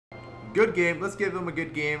good game. Let's give them a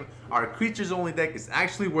good game. Our creatures only deck is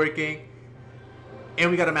actually working.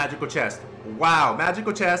 And we got a magical chest. Wow,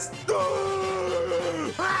 magical chest.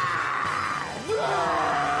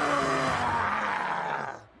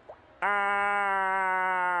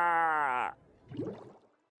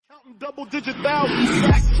 Counting double-digit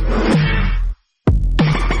thousands.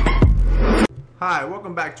 Hi,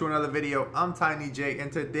 welcome back to another video. I'm Tiny J,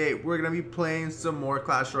 and today we're gonna be playing some more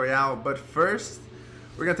Clash Royale. But first,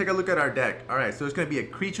 we're gonna take a look at our deck. Alright, so it's gonna be a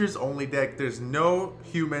creatures only deck. There's no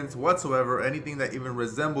humans whatsoever, anything that even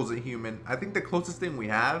resembles a human. I think the closest thing we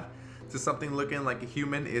have to something looking like a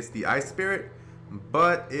human is the Ice Spirit,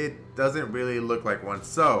 but it doesn't really look like one.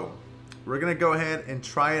 So we're gonna go ahead and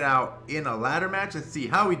try it out in a ladder match and see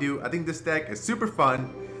how we do. I think this deck is super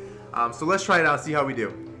fun. So let's try it out and see how we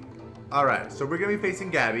do. Alright, so we're gonna be facing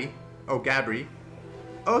Gabby, 03,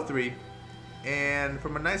 and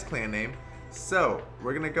from a nice clan name. So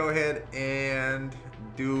we're gonna go ahead and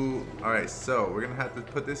do, alright, so we're gonna have to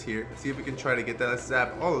put this here, see if we can try to get that. Let's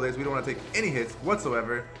zap all of this. We don't want to take any hits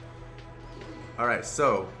whatsoever. Alright,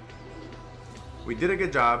 so we did a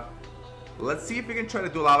good job. Let's see if we can try to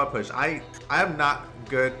do a lava push. I am not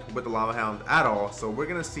good with the lava hound at all, so we're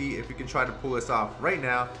gonna see if we can try to pull this off right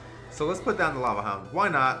now. So let's put down the lava hound. Why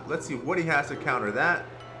not? Let's see what he has to counter that.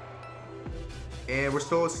 And we're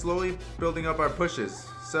still slowly building up our pushes.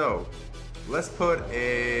 So let's put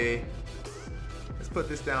this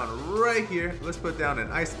down right here. Let's put down an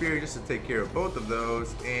Ice Spirit just to take care of both of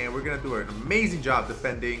those. And we're gonna do an amazing job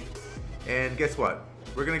defending. And guess what?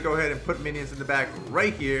 We're gonna go ahead and put minions in the back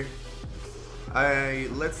right here.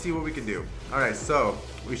 Let's see what we can do. Alright, so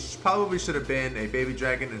we probably should have been a baby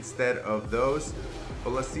dragon instead of those.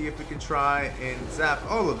 But let's see if we can try and zap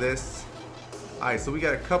all of this. Alright, so we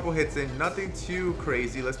got a couple hits in, nothing too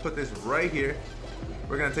crazy. Let's put this right here.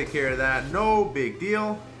 We're gonna take care of that, no big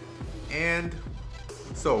deal. And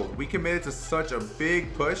so we committed to such a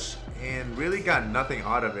big push and really got nothing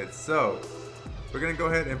out of it. So we're gonna go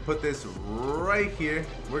ahead and put this right here.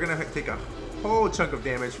 We're gonna take a whole chunk of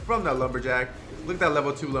damage from that lumberjack. Look at that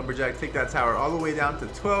level 2 lumberjack, take that tower all the way down to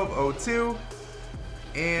 1202.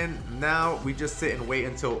 And now we just sit and wait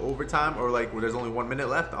until overtime, or like where there's only 1 minute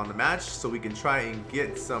left on the match, so we can try and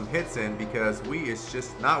get some hits in, because it's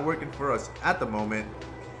just not working for us at the moment.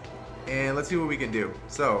 And let's see what we can do.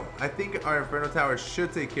 So I think our Inferno Tower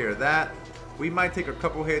should take care of that. We might take a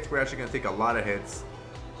couple hits. We're actually going to take a lot of hits.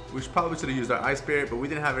 We probably should have used our Ice Spirit, but we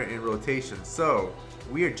didn't have it in rotation. So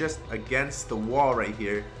we are just against the wall right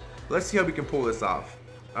here. Let's see how we can pull this off.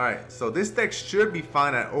 Alright, so this deck should be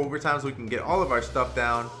fine at overtime, so we can get all of our stuff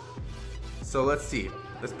down. So let's see.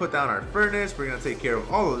 Let's put down our furnace. We're going to take care of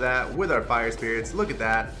all of that with our fire spirits. Look at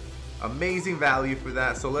that. Amazing value for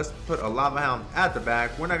that. So let's put a lava hound at the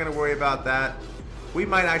back. We're not going to worry about that. We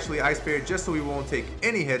might actually Ice Spirit just so we won't take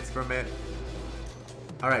any hits from it.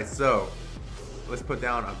 Alright, so let's put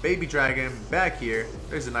down a baby dragon back here.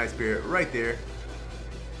 There's an Ice Spirit right there.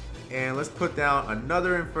 And let's put down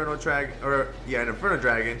another Inferno Dragon, an Inferno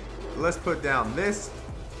Dragon. Let's put down this.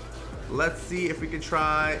 Let's see if we can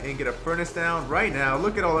try and get a furnace down right now.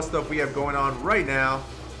 Look at all the stuff we have going on right now.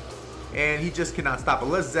 And he just cannot stop it.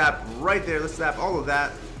 Let's zap right there. Let's zap all of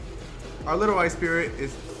that. Our little Ice Spirit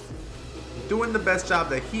is doing the best job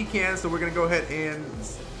that he can. So we're going to go ahead and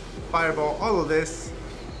fireball all of this.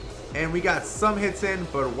 And we got some hits in,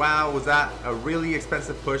 but wow, was that a really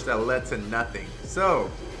expensive push that led to nothing. So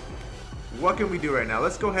what can we do right now?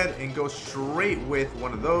 Let's go ahead and go straight with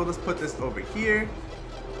one of those. Let's put this over here.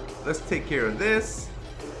 Let's take care of this.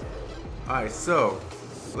 Alright, so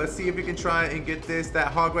let's see if we can try and get this.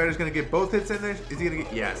 That Hog Rider is going to get both hits in there. Is he going to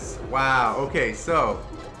get? Yes. Wow. Okay, so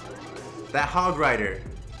that Hog Rider,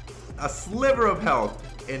 a sliver of health,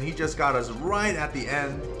 and he just got us right at the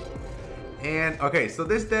end. And okay, so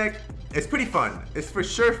this deck is pretty fun. It's for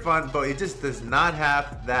sure fun, but it just does not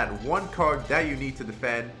have that one card that you need to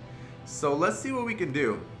defend. So let's see what we can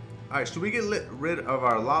do. Alright, should we get rid of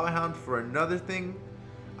our Lava Hound for another thing?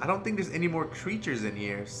 I don't think there's any more creatures in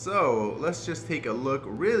here. So let's just take a look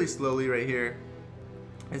really slowly right here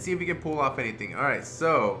and see if we can pull off anything. Alright,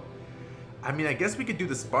 so I mean, I guess we could do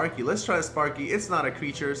the Sparky. Let's try the Sparky. It's not a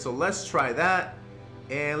creature, so let's try that.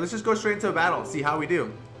 And let's just go straight into a battle and see how we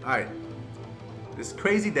do. Alright, this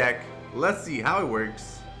crazy deck. Let's see how it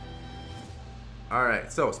works.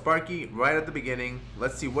 Alright, so Sparky right at the beginning.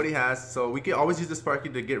 Let's see what he has. So we can always use the Sparky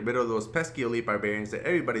to get rid of those pesky elite barbarians that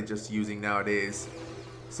everybody's just using nowadays.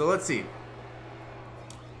 So let's see.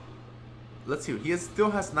 Let's see. He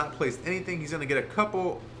still has not placed anything. He's going to get a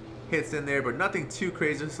couple hits in there, but nothing too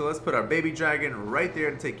crazy. So let's put our baby dragon right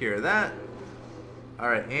there to take care of that.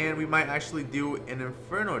 Alright, and we might actually do an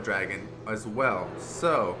Inferno Dragon as well.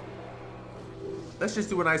 So, let's just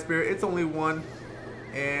do an Ice Spirit. It's only one.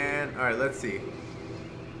 And, alright, let's see.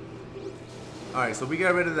 Alright, so we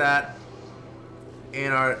got rid of that.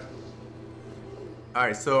 And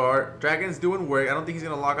alright, so our Dragon's doing work. I don't think he's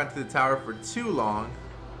going to lock onto the tower for too long.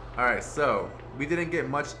 Alright, so we didn't get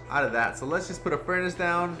much out of that. So let's just put a Furnace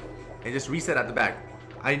down and just reset at the back.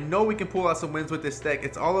 I know we can pull out some wins with this deck.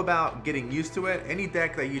 It's all about getting used to it. Any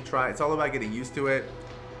deck that you try, it's all about getting used to it.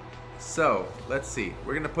 So, let's see.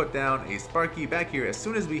 We're going to put down a Sparky back here as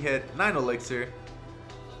soon as we hit 9 Elixir.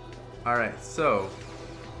 Alright, so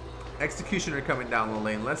Executioner coming down the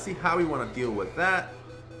lane. Let's see how we want to deal with that.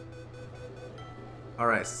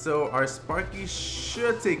 Alright, so our Sparky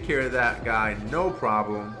should take care of that guy, no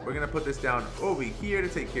problem. We're going to put this down over here to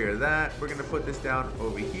take care of that. We're going to put this down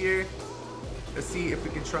over here. Let's see if we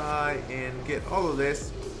can try and get all of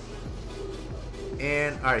this.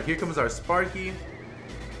 And alright, here comes our Sparky.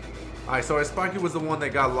 Alright, so our Sparky was the one that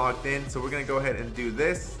got locked in, so we're going to go ahead and do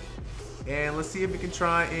this. And let's see if we can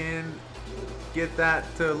try and get that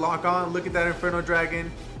to lock on. Look at that Inferno Dragon.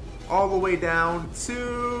 All the way down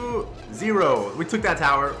to 0. We took that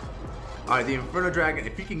tower. Alright, the Inferno Dragon,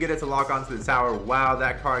 if you can get it to lock onto the tower, wow,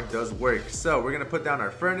 that card does work. So we're going to put down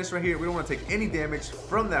our Furnace right here. We don't want to take any damage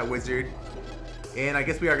from that wizard. And I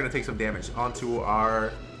guess we are going to take some damage onto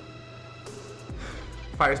our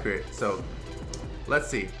Fire Spirit. So let's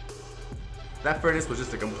see. That Furnace was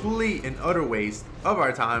just a complete and utter waste of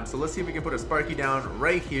our time. So let's see if we can put a Sparky down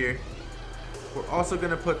right here. We're also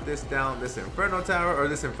going to put this down, this Inferno Tower, or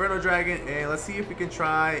this Inferno Dragon. And let's see if we can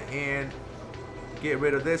try and get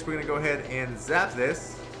rid of this. We're going to go ahead and zap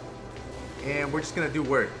this. And we're just going to do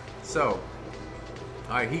work. So,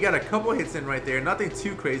 alright, he got a couple hits in right there. Nothing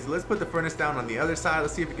too crazy. Let's put the Furnace down on the other side.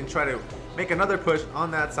 Let's see if we can try to make another push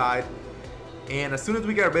on that side. And as soon as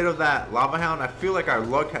we got rid of that Lava Hound, I feel like our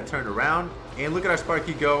luck had turned around. And look at our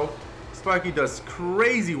Sparky go. Sparky does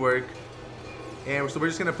crazy work. And so we're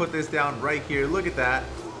just going to put this down right here. Look at that.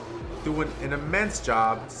 Doing an immense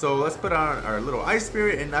job. So let's put on our little Ice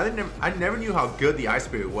Spirit. And I never knew how good the Ice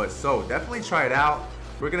Spirit was. So definitely try it out.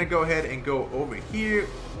 We're going to go ahead and go over here.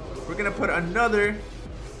 We're going to put another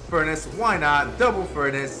Furnace. Why not? Double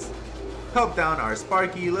Furnace. Help down our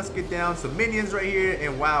Sparky. Let's get down some minions right here.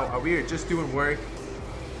 And wow, we are just doing work.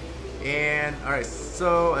 And alright,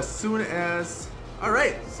 so as soon as...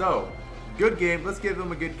 Alright, so good game. Let's give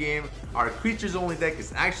them a good game. Our creatures only deck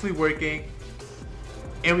is actually working.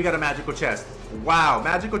 And we got a magical chest. Wow,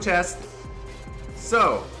 magical chest.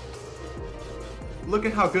 So, look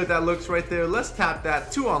at how good that looks right there. Let's tap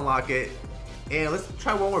that to unlock it. And let's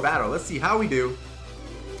try one more battle. Let's see how we do.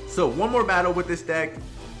 So, one more battle with this deck.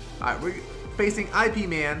 Alright, we're facing IP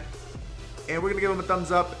Man. And we're going to give him a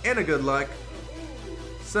thumbs up and a good luck.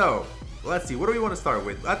 So, let's see. What do we want to start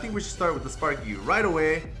with? I think we should start with the Sparky right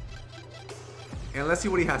away. And let's see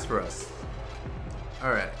what he has for us.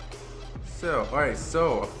 Alright. So, alright,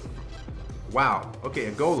 so. Wow. Okay,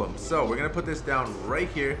 a Golem. So, we're going to put this down right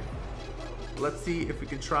here. Let's see if we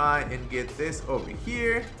can try and get this over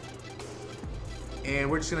here. And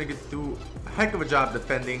we're just going to do a heck of a job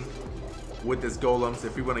defending with this Golem. So,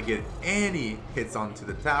 if we want to get any hits onto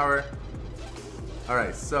the tower.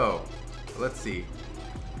 Alright, so. Let's see.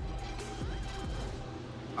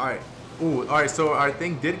 Alright. Ooh, alright, so our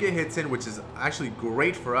thing did get hits in, which is actually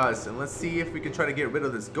great for us. And let's see if we can try to get rid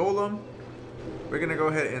of this Golem. We're going to go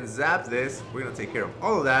ahead and zap this. We're going to take care of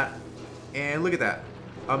all of that. And look at that.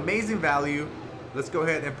 Amazing value. Let's go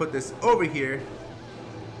ahead and put this over here.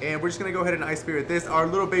 And we're just going to go ahead and Ice Spirit this. Our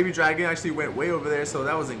little baby dragon actually went way over there, so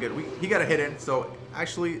that wasn't good. He got a hit in, so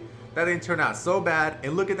actually that didn't turn out so bad.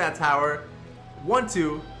 And look at that tower. 1,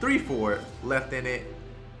 2, 3, 4 left in it.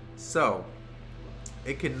 So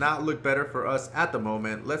it cannot look better for us at the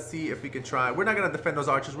moment. Let's see if we can try. We're not going to defend those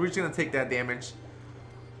archers. We're just going to take that damage.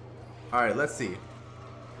 Alright, let's see.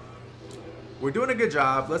 We're doing a good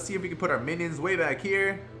job. Let's see if we can put our minions way back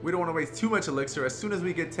here. We don't want to waste too much elixir. As soon as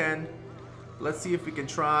we get 10, let's see if we can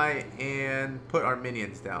try and put our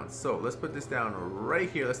minions down. So let's put this down right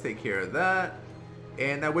here. Let's take care of that.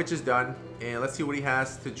 And that witch is done. And let's see what he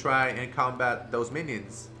has to try and combat those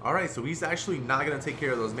minions. Alright, so he's actually not going to take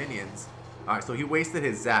care of those minions. Alright, so he wasted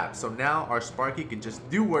his zap. So now our Sparky can just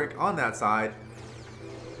do work on that side.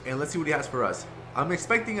 And let's see what he has for us. I'm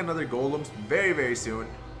expecting another Golem very, very soon.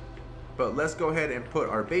 But let's go ahead and put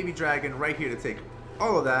our baby dragon right here to take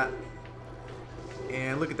all of that.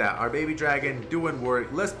 And look at that. Our baby dragon doing work.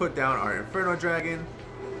 Let's put down our Inferno Dragon.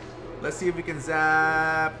 Let's see if we can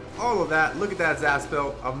zap all of that. Look at that zap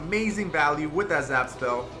spell. Amazing value with that zap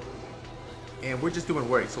spell. and we're just doing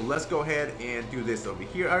work. So let's go ahead and do this over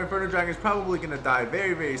here. Our Inferno Dragon is probably gonna die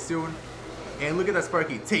very, very soon. And look at that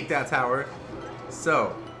Sparky, take that tower.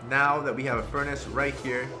 So now that we have a furnace right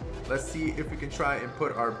here, let's see if we can try and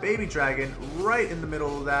put our baby dragon right in the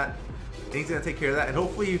middle of that. And he's gonna take care of that, and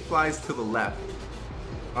hopefully he flies to the left.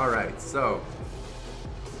 Alright, so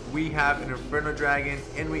we have an Inferno Dragon,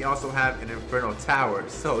 and we also have an Inferno Tower.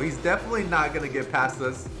 So he's definitely not gonna get past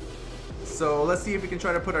us. So let's see if we can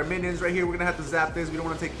try to put our minions right here. We're gonna have to zap this. We don't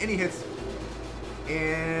want to take any hits,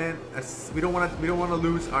 and we don't want to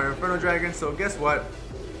lose our Inferno Dragon. So guess what?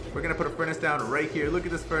 We're gonna put a furnace down right here. Look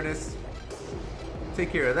at this furnace.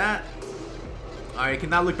 Take care of that. Alright,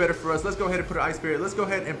 cannot look better for us. Let's go ahead and put an Ice Spirit. Let's go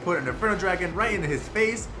ahead and put an Inferno Dragon right into his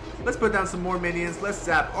face. Let's put down some more minions. Let's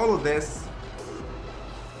zap all of this.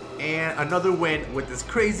 And another win with this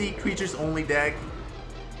crazy creatures only deck.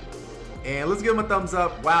 And let's give him a thumbs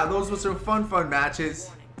up. Wow, those were some fun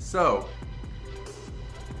matches. So,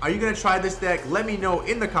 are you going to try this deck? Let me know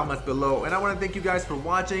in the comments below. And I want to thank you guys for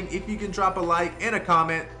watching. If you can drop a like and a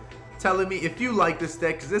comment telling me if you like this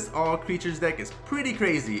deck, because this all creatures deck is pretty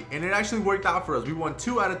crazy. And it actually worked out for us. We won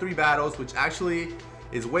 2 out of 3 battles, which actually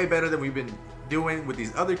is way better than we've been doing with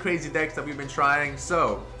these other crazy decks that we've been trying.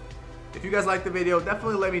 So, if you guys liked the video,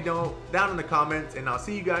 definitely let me know down in the comments. And I'll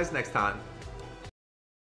see you guys next time.